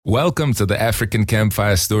Welcome to the African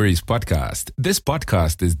Campfire Stories podcast. This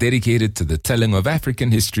podcast is dedicated to the telling of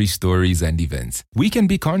African history, stories, and events. We can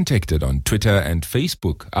be contacted on Twitter and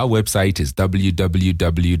Facebook. Our website is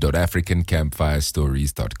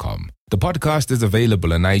www.africancampfirestories.com. The podcast is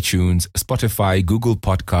available on iTunes, Spotify, Google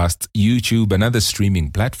Podcasts, YouTube, and other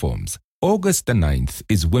streaming platforms. August the 9th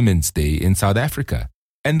is Women's Day in South Africa,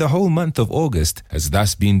 and the whole month of August has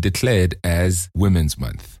thus been declared as Women's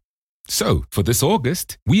Month. So, for this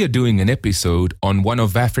August, we are doing an episode on one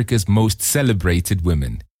of Africa's most celebrated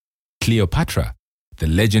women, Cleopatra, the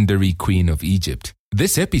legendary Queen of Egypt.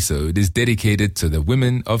 This episode is dedicated to the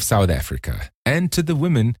women of South Africa and to the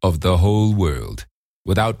women of the whole world.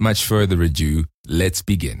 Without much further ado, let's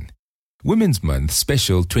begin. Women's Month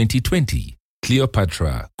Special 2020,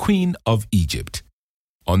 Cleopatra, Queen of Egypt.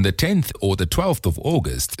 On the 10th or the 12th of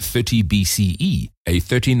August, 30 BCE, a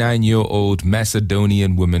 39-year-old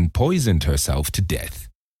Macedonian woman poisoned herself to death.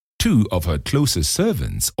 Two of her closest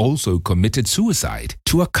servants also committed suicide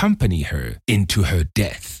to accompany her into her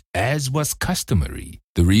death, as was customary.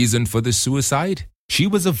 The reason for the suicide? She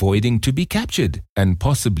was avoiding to be captured and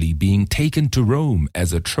possibly being taken to Rome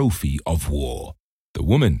as a trophy of war. The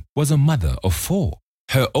woman was a mother of four.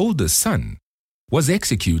 Her oldest son was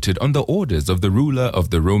executed on the orders of the ruler of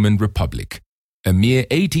the Roman Republic. A mere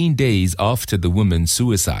 18 days after the woman's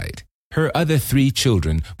suicide, her other three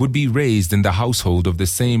children would be raised in the household of the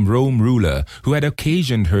same Rome ruler who had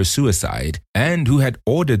occasioned her suicide and who had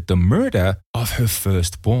ordered the murder of her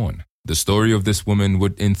firstborn. The story of this woman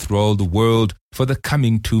would enthrall the world for the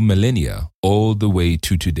coming 2 millennia, all the way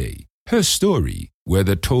to today. Her story,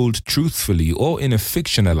 whether told truthfully or in a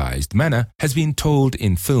fictionalized manner, has been told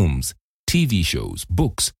in films, TV shows,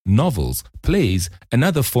 books, novels, plays, and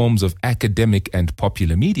other forms of academic and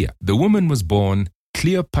popular media. The woman was born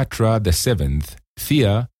Cleopatra VII,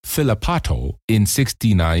 Thea Philopator, in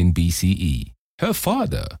 69 BCE. Her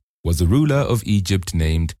father was a ruler of Egypt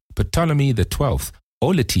named Ptolemy XII,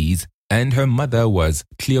 Auletes, and her mother was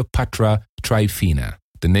Cleopatra Tryphena.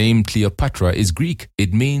 The name Cleopatra is Greek.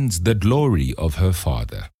 It means the glory of her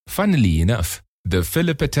father. Funnily enough, the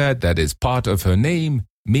Philopator that is part of her name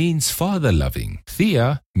means father-loving.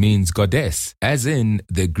 Thea means goddess, as in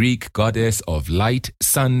the Greek goddess of light,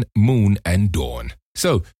 sun, moon, and dawn.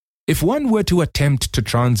 So, if one were to attempt to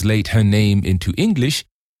translate her name into English,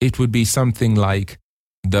 it would be something like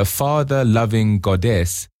the father-loving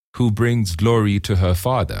goddess who brings glory to her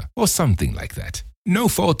father, or something like that. No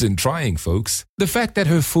fault in trying, folks. The fact that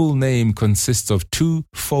her full name consists of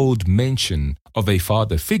two-fold mention of a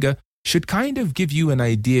father figure should kind of give you an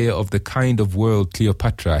idea of the kind of world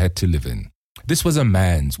Cleopatra had to live in. This was a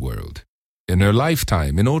man's world. In her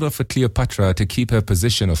lifetime, in order for Cleopatra to keep her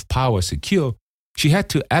position of power secure, she had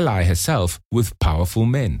to ally herself with powerful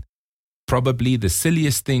men. Probably the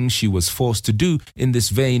silliest thing she was forced to do in this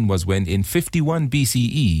vein was when in 51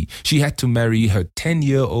 BCE, she had to marry her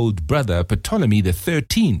 10-year-old brother Ptolemy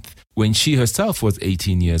XIII when she herself was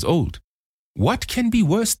 18 years old. What can be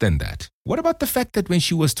worse than that? What about the fact that when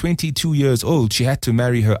she was 22 years old, she had to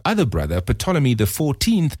marry her other brother, Ptolemy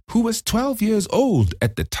XIV, who was 12 years old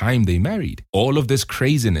at the time they married? All of this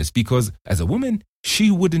craziness because, as a woman,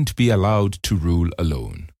 she wouldn't be allowed to rule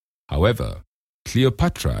alone. However,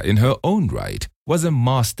 Cleopatra, in her own right, was a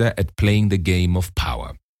master at playing the game of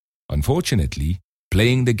power. Unfortunately,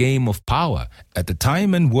 playing the game of power at the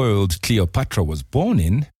time and world Cleopatra was born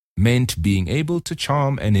in meant being able to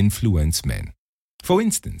charm and influence men. For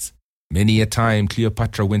instance, many a time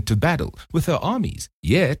Cleopatra went to battle with her armies,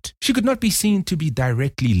 yet she could not be seen to be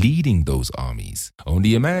directly leading those armies.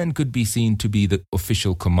 Only a man could be seen to be the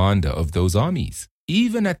official commander of those armies.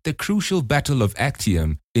 Even at the crucial Battle of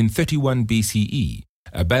Actium in 31 BCE,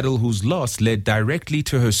 a battle whose loss led directly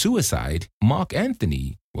to her suicide, Mark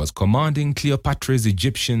Antony was commanding Cleopatra's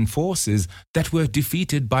Egyptian forces that were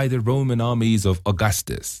defeated by the Roman armies of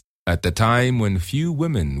Augustus. At the time when few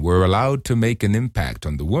women were allowed to make an impact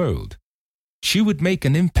on the world, she would make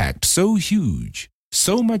an impact so huge,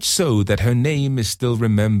 so much so that her name is still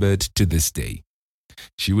remembered to this day.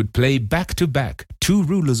 She would play back-to-back two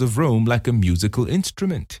rulers of Rome like a musical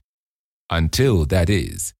instrument. Until, that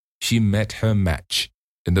is, she met her match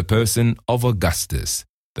in the person of Augustus,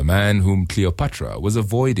 the man whom Cleopatra was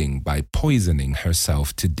avoiding by poisoning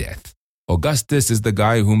herself to death. Augustus is the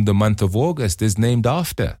guy whom the month of August is named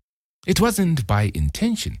after. It wasn't by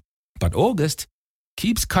intention, but August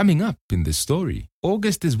keeps coming up in this story.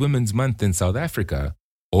 August is Women's Month in South Africa.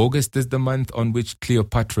 August is the month on which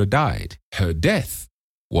Cleopatra died. Her death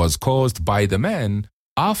was caused by the man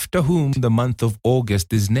after whom the month of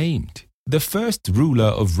August is named. The first ruler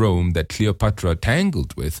of Rome that Cleopatra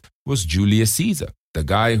tangled with was Julius Caesar. the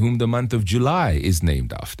guy whom the month of July is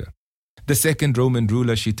named after. The second Roman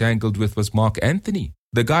ruler she tangled with was Mark Antony,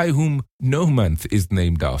 the guy whom no month is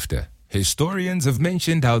named after. Historians have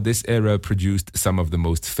mentioned how this era produced some of the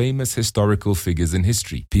most famous historical figures in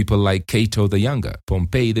history. People like Cato the Younger,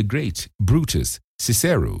 Pompey the Great, Brutus,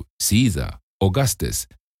 Cicero, Caesar, Augustus,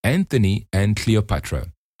 Antony, and Cleopatra.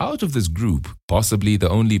 Out of this group, possibly the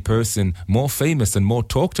only person more famous and more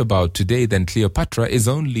talked about today than Cleopatra is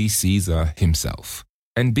only Caesar himself.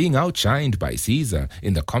 And being outshined by Caesar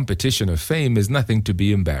in the competition of fame is nothing to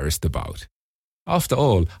be embarrassed about. After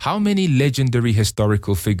all, how many legendary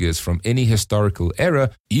historical figures from any historical era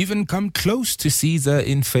even come close to Caesar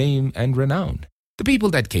in fame and renown? The people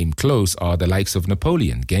that came close are the likes of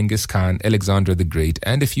Napoleon, Genghis Khan, Alexander the Great,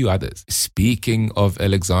 and a few others. Speaking of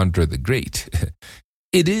Alexander the Great,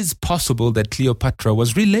 it is possible that Cleopatra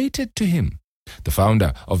was related to him. The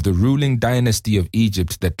founder of the ruling dynasty of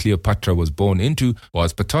Egypt that Cleopatra was born into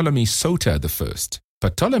was Ptolemy Soter I.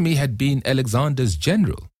 Ptolemy had been Alexander's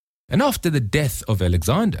general, and after the death of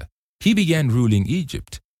Alexander, he began ruling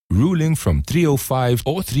Egypt, ruling from 305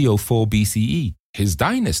 or 304 BCE. His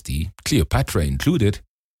dynasty, Cleopatra included,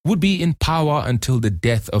 would be in power until the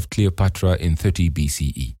death of Cleopatra in 30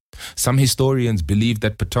 BCE. Some historians believe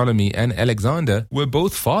that Ptolemy and Alexander were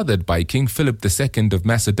both fathered by King Philip II of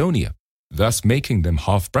Macedonia, thus making them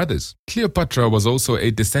half-brothers. Cleopatra was also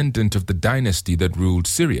a descendant of the dynasty that ruled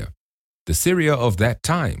Syria. The Syria of that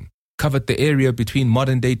time covered the area between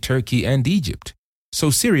modern-day Turkey and Egypt, so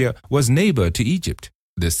Syria was neighbor to Egypt.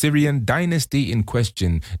 The Syrian dynasty in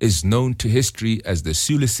question is known to history as the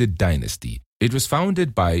Seleucid dynasty. It was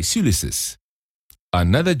founded by Seleucus,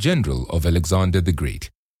 another general of Alexander the Great.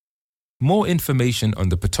 More information on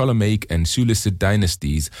the Ptolemaic and Seleucid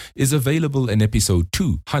dynasties is available in episode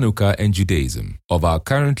 2, Hanukkah and Judaism, of our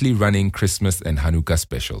currently running Christmas and Hanukkah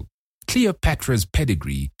special. Cleopatra's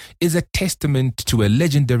pedigree is a testament to a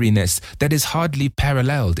legendariness that is hardly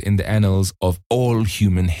paralleled in the annals of all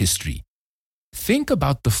human history. Think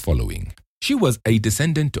about the following. She was a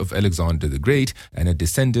descendant of Alexander the Great and a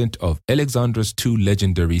descendant of Alexander's two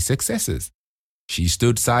legendary successors. She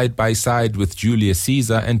stood side by side with Julius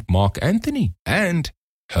Caesar and Mark Antony, and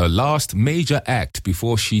her last major act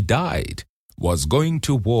before she died was going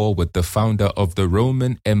to war with the founder of the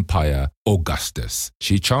Roman Empire, Augustus.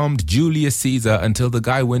 She charmed Julius Caesar until the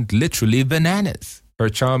guy went literally bananas. Her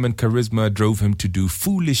charm and charisma drove him to do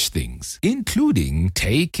foolish things, including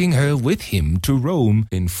taking her with him to Rome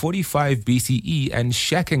in 45 BCE and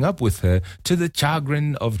shacking up with her to the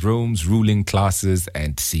chagrin of Rome's ruling classes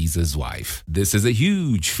and Caesar's wife. This is a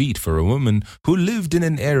huge feat for a woman who lived in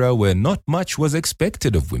an era where not much was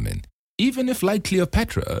expected of women, even if, like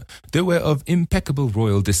Cleopatra, they were of impeccable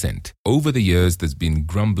royal descent. Over the years, there's been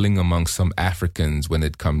grumbling among some Africans when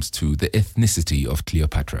it comes to the ethnicity of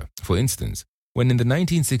Cleopatra. For instance, when in the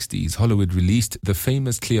 1960s Hollywood released the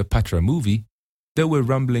famous Cleopatra movie, there were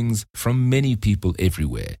rumblings from many people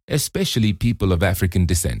everywhere, especially people of African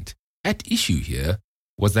descent. At issue here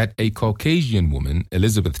was that a Caucasian woman,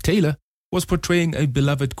 Elizabeth Taylor, was portraying a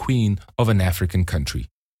beloved queen of an African country.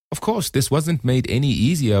 Of course, this wasn't made any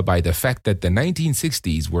easier by the fact that the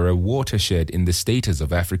 1960s were a watershed in the status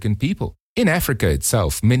of African people. In Africa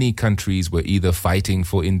itself, many countries were either fighting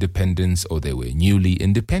for independence or they were newly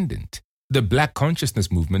independent. The Black consciousness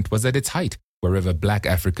movement was at its height wherever Black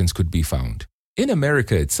Africans could be found. In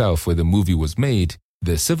America itself, where the movie was made,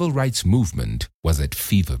 the civil rights movement was at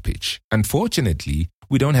fever pitch. Unfortunately,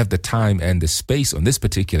 we don't have the time and the space on this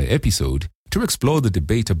particular episode to explore the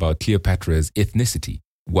debate about Cleopatra's ethnicity.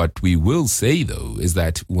 What we will say, though, is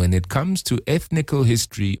that when it comes to ethnical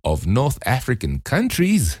history of North African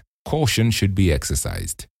countries, caution should be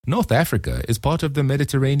exercised. North Africa is part of the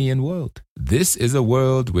Mediterranean world. This is a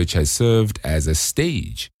world which has served as a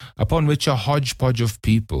stage upon which a hodgepodge of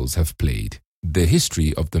peoples have played. The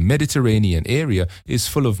history of the Mediterranean area is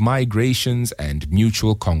full of migrations and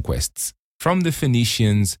mutual conquests. From the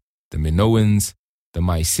Phoenicians, the Minoans, the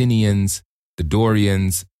Mycenaeans, the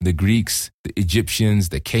Dorians, the Greeks, the Egyptians,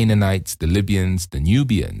 the Canaanites, the Libyans, the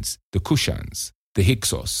Nubians, the Kushans, the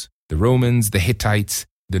Hyksos, the Romans, the Hittites,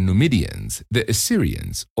 the Numidians, the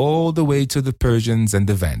Assyrians, all the way to the Persians and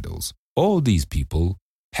the Vandals. All these people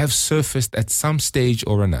have surfaced at some stage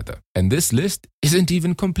or another. And this list isn't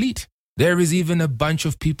even complete. There is even a bunch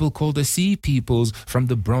of people called the Sea Peoples from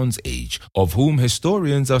the Bronze Age, of whom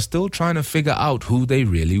historians are still trying to figure out who they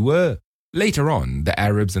really were. Later on, the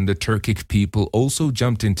Arabs and the Turkic people also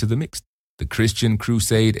jumped into the mix. The Christian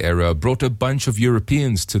Crusade era brought a bunch of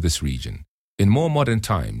Europeans to this region. In more modern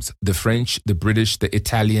times, the French, the British, the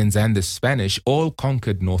Italians, and the Spanish all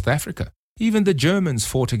conquered North Africa. Even the Germans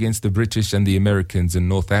fought against the British and the Americans in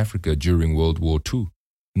North Africa during World War II.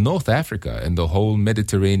 North Africa and the whole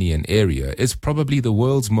Mediterranean area is probably the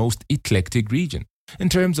world's most eclectic region in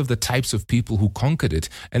terms of the types of people who conquered it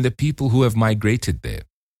and the people who have migrated there.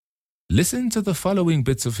 Listen to the following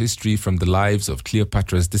bits of history from the lives of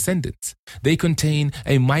Cleopatra's descendants. They contain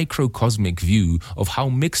a microcosmic view of how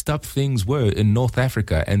mixed up things were in North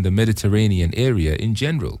Africa and the Mediterranean area in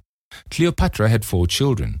general. Cleopatra had 4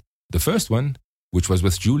 children. The first one, which was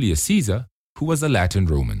with Julius Caesar, who was a Latin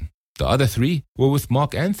Roman. The other 3 were with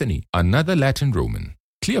Mark Antony, another Latin Roman.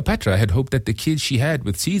 Cleopatra had hoped that the kid she had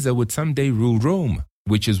with Caesar would someday rule Rome,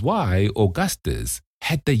 which is why Augustus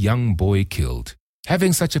had the young boy killed.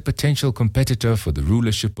 Having such a potential competitor for the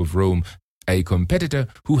rulership of Rome, a competitor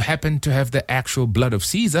who happened to have the actual blood of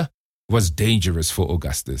Caesar, was dangerous for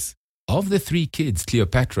Augustus. Of the 3 kids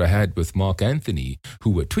Cleopatra had with Mark Antony, who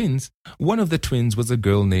were twins, one of the twins was a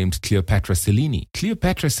girl named Cleopatra Selene.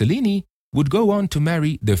 Cleopatra Selene would go on to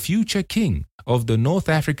marry the future king of the North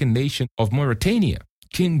African nation of Mauritania,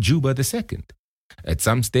 King Juba II. At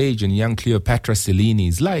some stage in young Cleopatra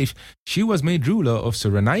Selene's life, she was made ruler of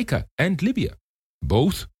Cyrenaica and Libya.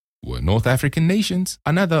 Both were North African nations.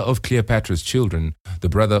 Another of Cleopatra's children, the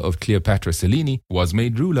brother of Cleopatra Selene, was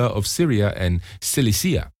made ruler of Syria and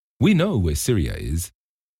Cilicia. We know where Syria is.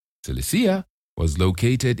 Cilicia was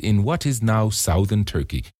located in what is now southern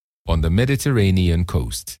Turkey, on the Mediterranean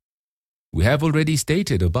coast. We have already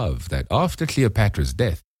stated above that after Cleopatra's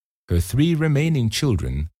death, her 3 remaining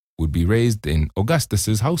children would be raised in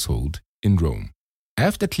Augustus's household in Rome.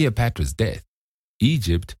 After Cleopatra's death,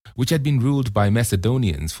 Egypt, which had been ruled by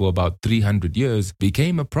Macedonians for about 300 years,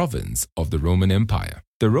 became a province of the Roman Empire.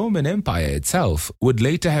 The Roman Empire itself would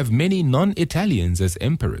later have many non-Italians as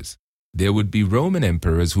emperors. There would be Roman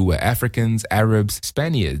emperors who were Africans, Arabs,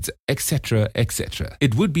 Spaniards, etc., etc.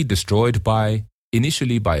 It would be destroyed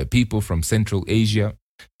initially by a people from Central Asia,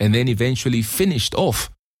 and then eventually finished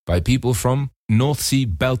off by people from North Sea,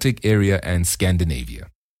 Baltic area, and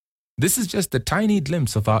Scandinavia. This is just a tiny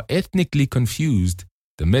glimpse of how ethnically confused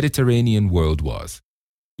the Mediterranean world was.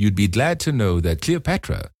 You'd be glad to know that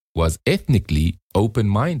Cleopatra was ethnically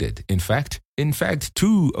open-minded. In fact,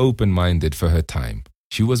 too open-minded for her time.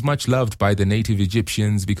 She was much loved by the native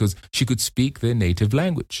Egyptians because she could speak their native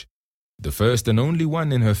language. The first and only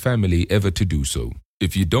one in her family ever to do so.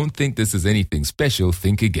 If you don't think this is anything special,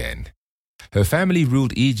 think again. Her family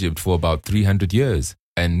ruled Egypt for about 300 years,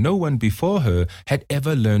 and no one before her had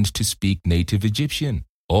ever learned to speak native Egyptian.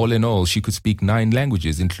 All in all, she could speak 9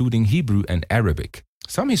 languages, including Hebrew and Arabic.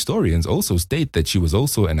 Some historians also state that she was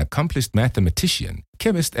also an accomplished mathematician,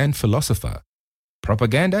 chemist, and philosopher.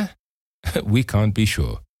 Propaganda? We can't be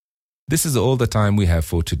sure. This is all the time we have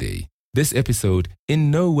for today. This episode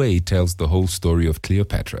in no way tells the whole story of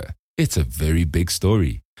Cleopatra. It's a very big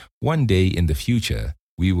story. One day in the future,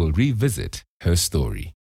 we will revisit her story.